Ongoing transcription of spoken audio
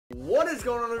What is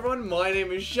going on, everyone? My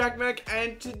name is Shaq,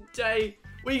 and today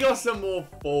we got some more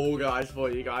Fall Guys for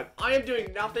you guys. I am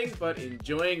doing nothing but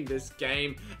enjoying this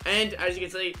game, and as you can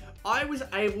see, I was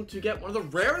able to get one of the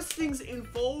rarest things in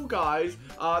Fall Guys.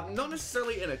 Not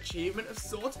necessarily an achievement of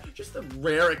sorts, just a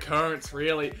rare occurrence,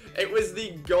 really. It was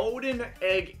the golden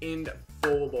egg in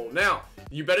Fall Ball. Now,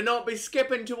 you better not be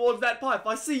skipping towards that pipe.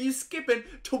 I see you skipping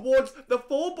towards the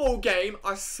Fall Ball game,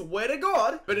 I swear to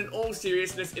God. But in all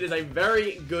seriousness, it is a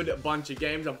very good bunch of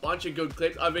games, a bunch of good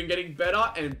clips. I've been getting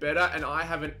better and better, and I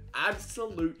have an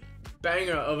absolute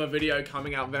banger of a video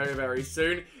coming out very, very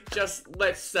soon. Just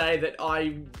let's say that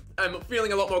I am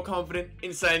feeling a lot more confident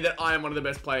in saying that I am one of the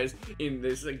best players in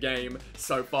this game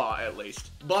so far, at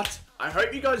least. But I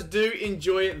hope you guys do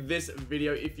enjoy this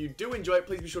video. If you do enjoy it,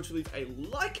 please be sure to leave a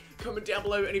like, comment down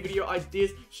below any video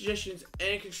ideas, suggestions,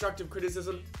 and constructive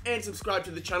criticism, and subscribe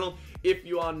to the channel if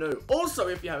you are new. Also,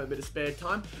 if you have a bit of spare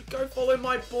time, go follow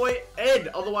my boy Ed,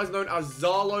 otherwise known as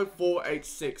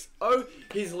Zalow4860.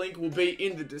 His link will be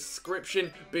in the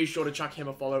description. Be sure to chuck him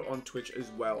a follow on Twitch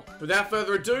as well. Without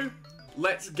further ado,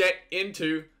 let's get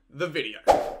into the video.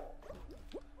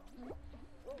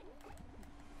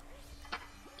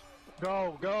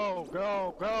 Go, go,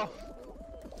 go, go.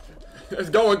 It's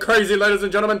going crazy, ladies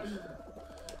and gentlemen.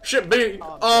 Shit be.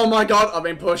 Oh my God, I've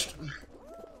been pushed.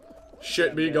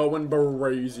 Shit be going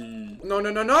crazy. No, no,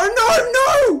 no, no, no,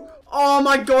 no! Oh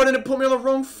my God, and it put me on the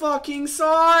wrong fucking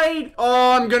side.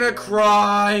 Oh, I'm gonna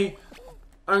cry.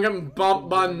 I'm getting bumped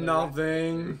by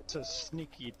nothing. It's a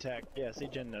sneaky attack. Yeah, see,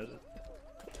 Jen knows it.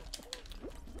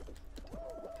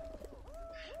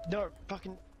 No,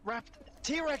 fucking Rapt.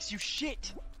 T-Rex, you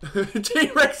shit!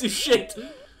 T-Rex, you shit!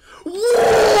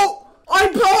 Whoa! I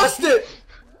passed it!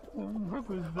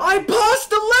 I passed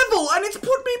the level and it's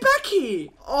put me back here!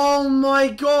 Oh my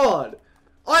God!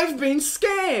 I've been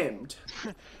scammed!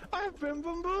 I've been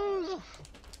bamboozled!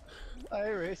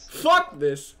 Iris. Fuck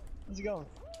this! How's it going?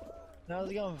 How's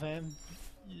it going, fam?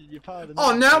 You're part of the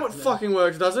Oh, now it fucking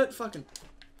works, does it? Fucking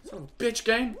son of a bitch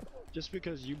game. Just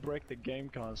because you break the game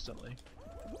constantly.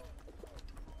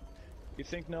 You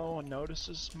think no one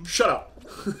notices? Shut up.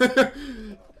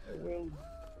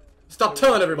 Stop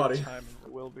telling everybody. There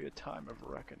will be a time of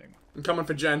reckoning. I'm coming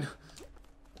for Jen.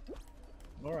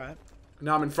 Alright.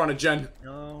 Now I'm in front of Jen.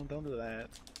 No, don't do that.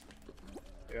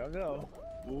 Here I go.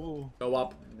 Ooh. Go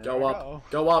up, There go we up, go.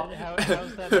 go up.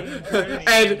 How's that being hurting?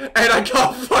 and I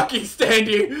can't fucking stand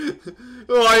you.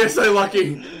 Oh, you're so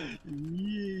lucky.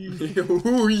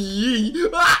 Ooh, yee.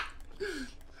 Ah!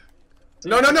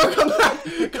 No, no, no, come back!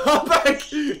 Come back!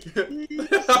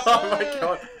 Oh my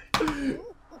God.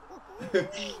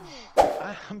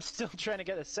 I'm still trying to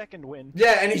get a second win.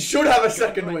 Yeah, and he should have a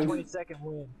second win. 22nd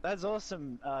win. That's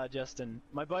awesome, Justin.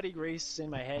 My buddy Reese in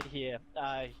my head here.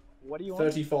 What do you want?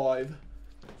 35.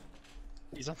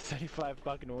 He's on 35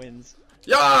 fucking wins.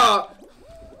 Yeah!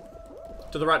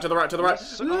 To the right, to the right, to the right.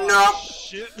 Yes. No! Oh,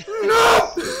 shit.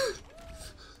 No!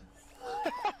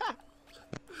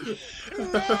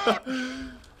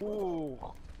 Ooh,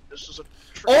 this is a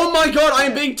Oh my God, I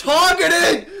am being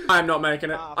targeted! I am not making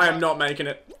it. I am not making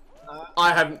it.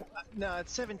 I haven't. No,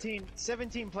 it's 17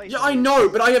 places. Yeah, I know,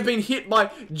 but I have been hit by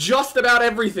just about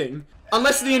everything.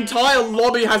 Unless the entire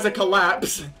lobby has a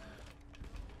collapse.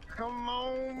 Come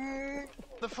on,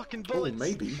 the fucking Oh, bullets.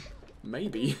 maybe.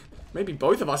 Maybe. Maybe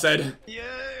both of us, Ed. Yeah,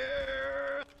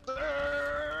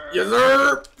 sir. Yes,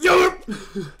 sir!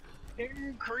 Yes!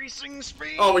 Increasing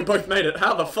speed. Oh, we both made it.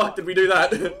 How the fuck did we do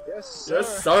that? Yes, sir.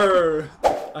 Yes, sir!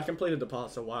 I completed the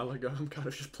parts a while ago. I'm kind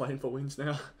of just playing for wins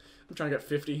now. I'm trying to get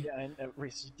 50. Yeah, and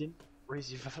Reese, you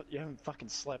haven't fucking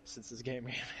slept since this game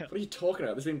came out. What are you talking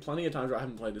about? There's been plenty of times where I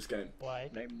haven't played this game. Why?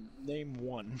 Name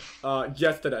one.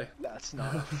 Yesterday. That's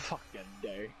not a fucking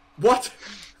day. What?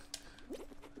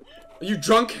 Are you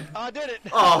drunk? I did it!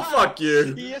 Oh, fuck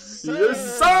you! Yes, sir!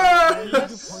 Yes, sir!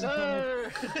 Yes,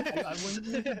 sir! I want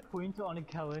you to point on a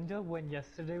calendar when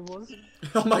yesterday was.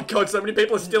 Oh my God, so many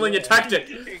people are stealing your tactic!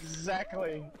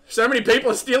 Exactly. So many people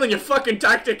are stealing your fucking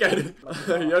tactic, Ed!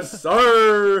 Yes,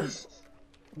 sir!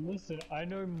 Listen, I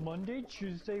know Monday,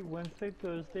 Tuesday, Wednesday,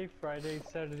 Thursday, Friday,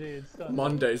 Saturday, and Sunday.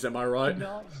 Mondays, am I right?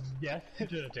 Not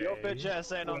yesterday. Your bitch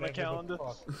ass ain't on the Whatever calendar.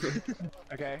 fuck.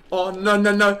 Okay. Oh, no,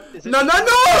 no, no. Is it- No, no,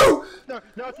 no! No,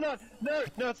 it's not.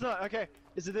 No, it's not. Okay.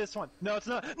 Is it this one? No, it's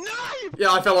not. No! You...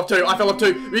 Yeah, I fell off too. I fell off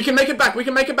too. We can make it back. We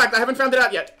can make it back. I haven't found it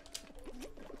out yet.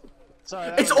 Sorry.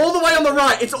 It's all the way on the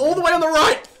right. It's all the way on the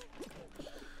right.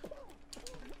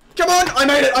 Come on. I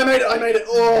made it. I made it. I made it.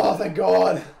 Oh, thank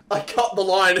God. I cut the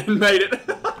line and made it.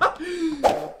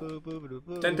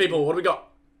 10 people. What do we got?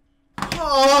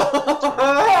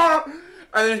 Oh,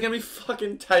 And then it's gonna be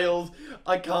fucking tails.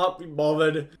 I can't be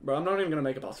bothered. Bro, I'm not even gonna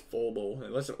make it past 4 ball.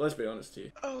 Let's be honest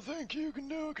here. I think you can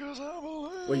do it cause I'm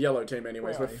a We're yellow team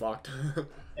anyways, we're Where are you? fucked.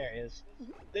 There he is.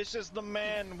 This is the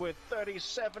man with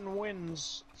 37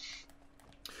 wins.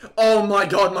 Oh my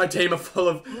god, my team are full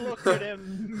of... Look at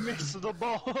him miss the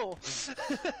ball.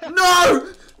 No!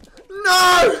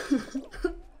 No!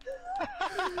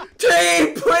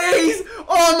 Team, please!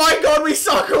 Oh my god, we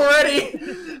suck already!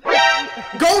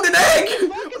 Golden egg!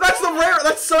 That's the rare.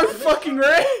 That's so fucking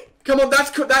rare. Come on,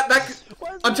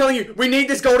 I'm telling you, we need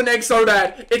this golden egg so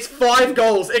bad. It's 5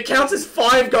 goals. It counts as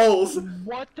 5 goals.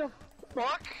 What the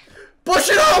fuck? Push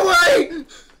it our way!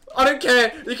 I don't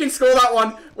care. You can score that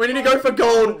one. We need to go for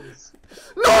gold.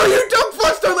 No, you dumb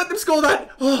fucks! Don't let them score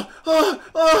that.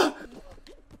 Oh.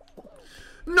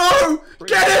 No!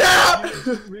 Get it out!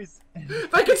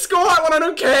 They can score that one, I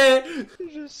don't care! You're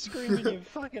just screaming your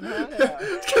fucking heart out.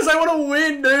 It's because I want to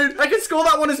win, dude! They can score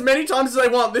that one as many times as they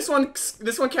want. This one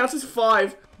counts as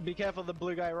 5. Be careful the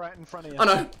blue guy right in front of you. I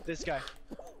know. This guy.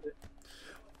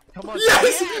 Come on.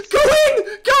 Yes! Go in!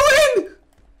 Go in!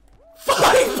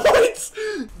 5 points!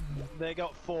 They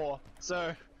got 4,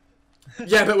 so...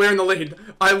 Yeah, but we're in the lead.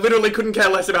 I literally couldn't care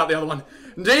less about the other one.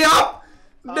 D up!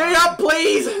 D up,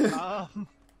 please!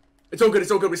 It's all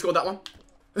good, we scored that one.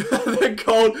 The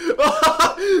gold.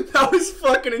 That was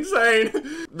fucking insane.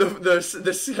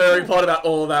 The scary part about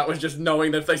all of that was just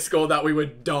knowing that if they scored that, we were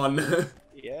done.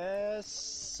 Yes,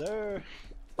 sir.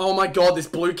 Oh my god, this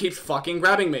blue keeps fucking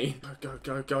grabbing me. Go.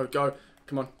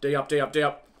 Come on, D up.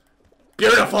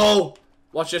 Beautiful!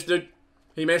 Watch this, dude.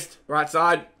 He missed. Right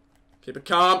side. Keep it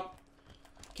calm.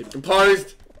 Keep it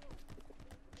composed.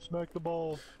 Smack the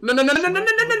ball. No.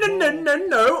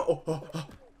 Oh.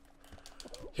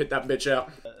 Hit that bitch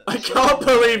out. I can't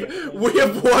believe we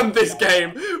have won this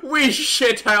game. We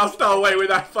shithoused our way with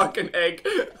that fucking egg.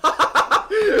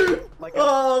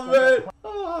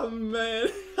 Oh man.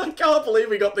 I can't believe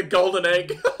we got the golden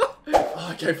egg.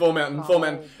 Okay, full mountain.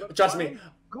 Trust me.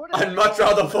 I'd much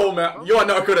rather full mountain. You are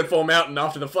not good at full mountain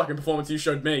after the fucking performance you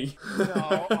showed me.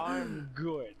 No, I'm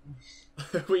good.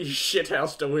 We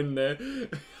shithoused to win there.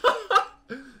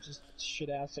 Just shit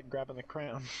ass at grabbing the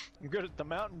crown. I'm good at the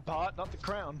mountain part, not the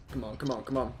crown. Come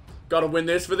on. Gotta win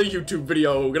this for the YouTube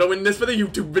video.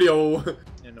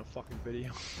 Yeah, no fucking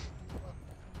video.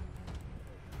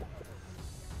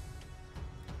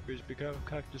 Please be careful,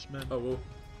 cactus man. Oh well.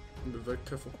 Be very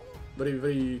careful.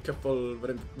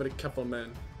 Very careful,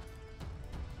 man.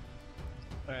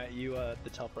 Alright, you at the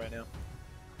top right now.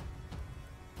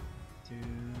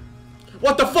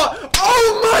 What the fuck?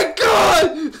 Oh my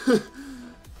god!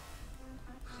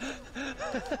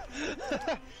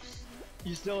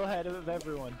 You're still ahead of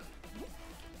everyone.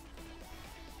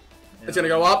 It's gonna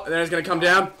go up, and then it's gonna come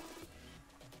down.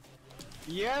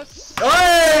 Yes!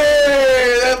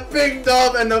 Hey! The big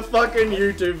dub and the fucking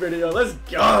YouTube video. Let's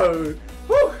go!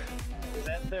 Woo! Is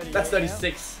that 30? That's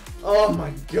 36. Oh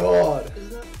my god. Is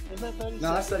that 36?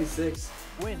 No, that's 36.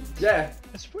 Wins. Yeah.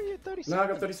 It's for you 36. No, I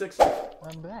got 36.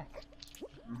 I'm back.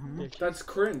 That's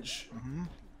cringe.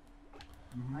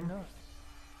 I know.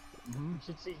 I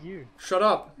should see you. Shut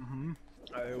up.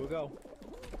 Alright, here we go.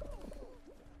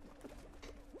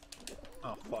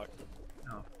 Oh fuck.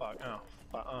 Oh fuck. Oh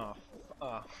fuck. Oh.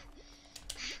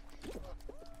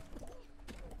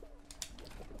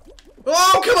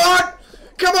 Oh, come on!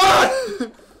 Come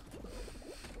on!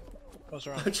 What's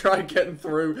wrong? I tried getting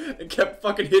through. It kept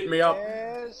fucking hitting me up.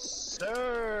 Yes,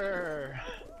 sir.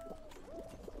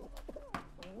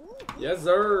 Yes,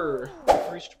 sir.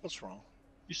 What's wrong?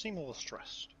 You seem a little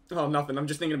stressed. Oh, nothing. I'm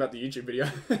just thinking about the YouTube video.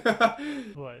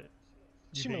 What?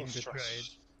 You seem a being little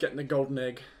stressed. Getting the golden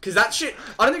egg. Cause that shit,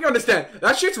 I don't think you understand.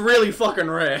 That shit's really fucking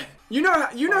rare. You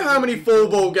know how many full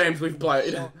ball games we've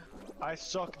played. I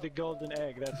suck the golden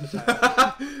egg. That's the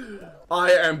title.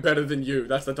 I am better than you.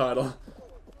 That's the title.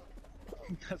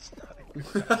 That's not.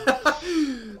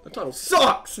 The title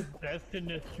sucks. Best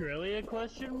in Australia?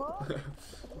 Question mark.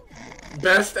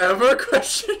 Best ever?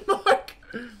 Question mark.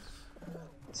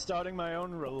 Starting my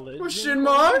own religion? Question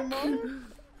mark.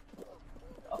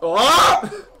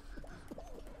 Oh!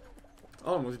 I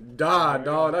almost died,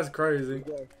 dog. That's crazy.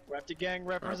 Raptor gang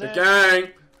Rap the represent. gang.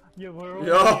 Yeah, we're all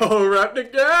Yo, rap the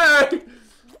gang.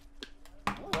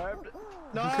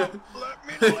 No,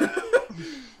 let me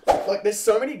live. Like, there's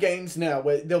so many games now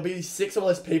where there'll be 6 or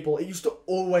less people. It used to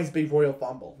always be Royal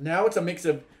Fumble. Now it's a mix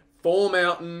of Fall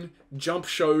Mountain, Jump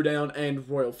Showdown, and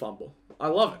Royal Fumble. I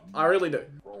love it. I really do.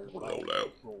 Roll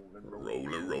out. Roll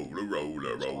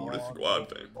the squad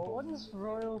thing. What is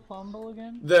Royal Fumble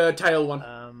again? The tail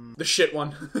one. The shit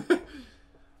one.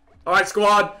 Alright,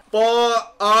 squad. For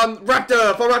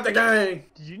Raptor gang.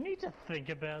 Did you need to think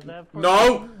about that? For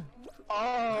No.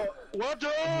 Oh,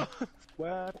 Wapter!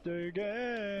 Wapter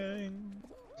gang.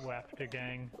 Wafter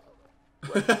gang.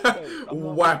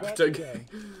 Raptor gang.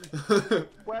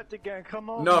 Wapter gang, come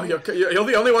on. No, you're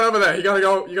the only one over there. You gotta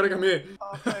go. You gotta come here.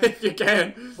 Okay. If you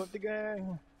can. Wapter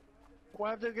gang.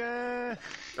 Wapter gang.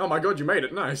 Oh my god, you made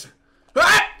it. Nice.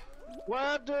 Ah!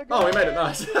 Wapter gang. Oh, we made it.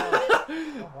 Nice.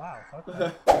 Oh wow.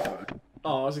 Okay.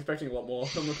 Oh, I was expecting a lot more.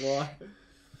 I'm not gonna lie.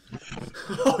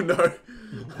 Oh no.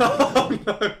 Oh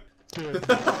no.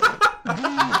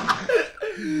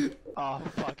 Oh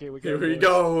fuck, here we go. Here we boys.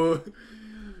 go.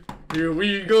 Here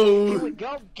we go. Here we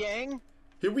go, gang.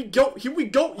 Here we go. Here we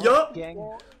go. Yup.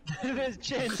 Gang. There's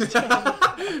Jen's.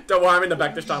 Don't worry, I'm in the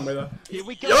back this time with her. Here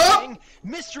we go, Yup. gang.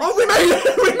 Mystery. Oh, we made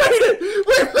it. We made it.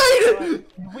 We made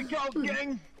it. Here we go,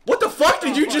 gang. What the fuck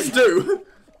did you just do?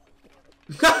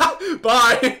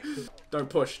 Bye. Don't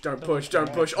push. Don't push.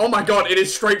 Don't push. Oh my god, it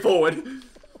is straightforward.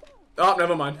 Oh,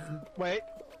 never mind. Wait.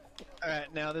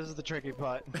 Alright, now this is the tricky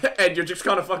part. Ed, you're just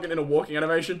kind of fucking in a walking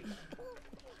animation.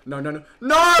 No, no, no.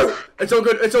 No! It's all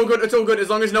good. It's all good. It's all good. As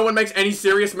long as no one makes any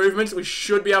serious movements, we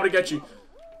should be able to get you.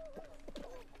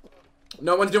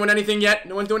 No one's doing anything yet.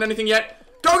 No one's doing anything yet.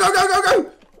 Go, go, go, go,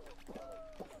 go!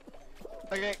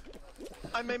 Okay.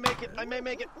 I may make it. I may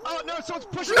make it. Oh no, someone's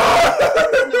pushing. No!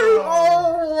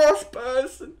 Oh, worst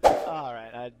person.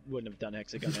 Alright, I wouldn't have done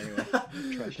hexagon anyway.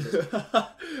 Trashed it. I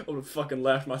would have fucking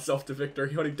laughed myself to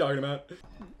victory. What are you talking about?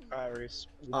 Alright, Reese.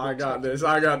 I got this.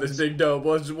 I got this, big dope.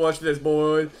 Watch this,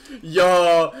 boys.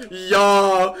 Yo,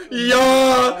 yo,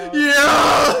 yo,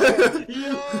 yo.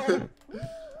 Yo!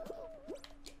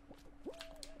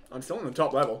 I'm still on the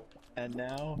top level. And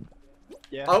now,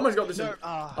 yeah. I almost got this. No,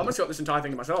 I almost got this entire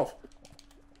thing to myself.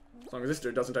 As long as this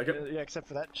dude doesn't take it. yeah, except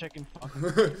for that chicken.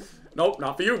 Nope,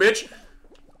 not for you, bitch.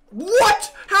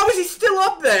 What? How is he still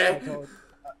up there?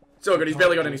 It's all good. He's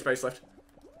barely got any space left.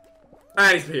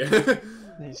 And he's here.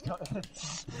 He's got.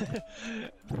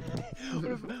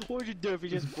 What would you do if he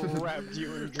just grabbed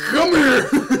you and Come here.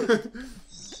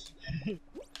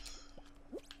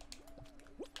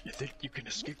 You think you can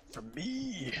escape from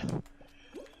me?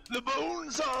 The bone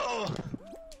saw!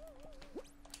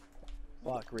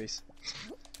 Fuck, Reese.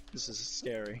 This is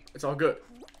scary. It's all good.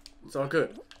 It's all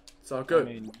good. It's all good.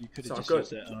 I mean, you could It's have all just good.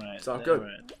 used it. Alright. It's all good.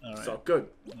 Alright. It's all good.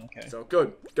 Okay. It's all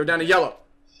good. Go down to yellow.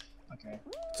 Okay.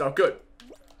 It's all good.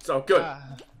 It's all good.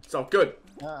 Ah. It's all good.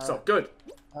 It's all good.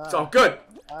 Ah. It's all good.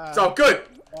 Ah. It's all good.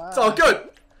 It's all good.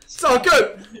 It's all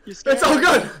good. You scared It's all me.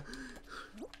 good.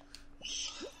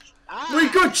 Ah, We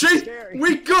good, Chief. scary.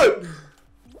 We good.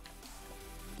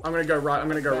 I'm gonna go right. I'm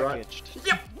gonna go right. Packaged.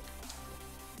 Yep.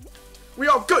 We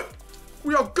are good.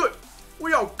 We are good.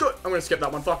 We are good. I'm gonna skip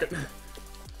that one. Fuck it.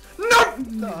 No.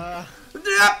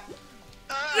 Yep.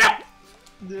 Yep.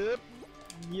 Yep.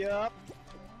 Yup.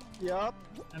 Yup.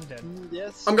 I'm dead.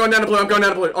 Yes. I'm going down to blue. I'm going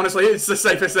down to blue. Honestly, it's the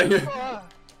safest thing.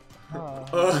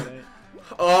 Ah.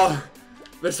 Oh,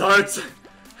 this hurts.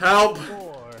 Help.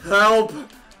 4. Help.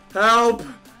 Help.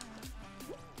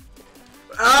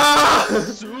 Ah.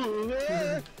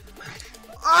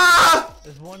 Ah.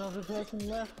 There's one other person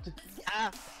left.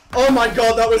 Oh my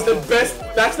god, that was the best.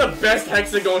 That's the best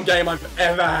hexagon game I've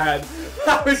ever had.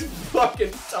 That was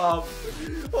fucking tough.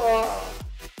 Oh.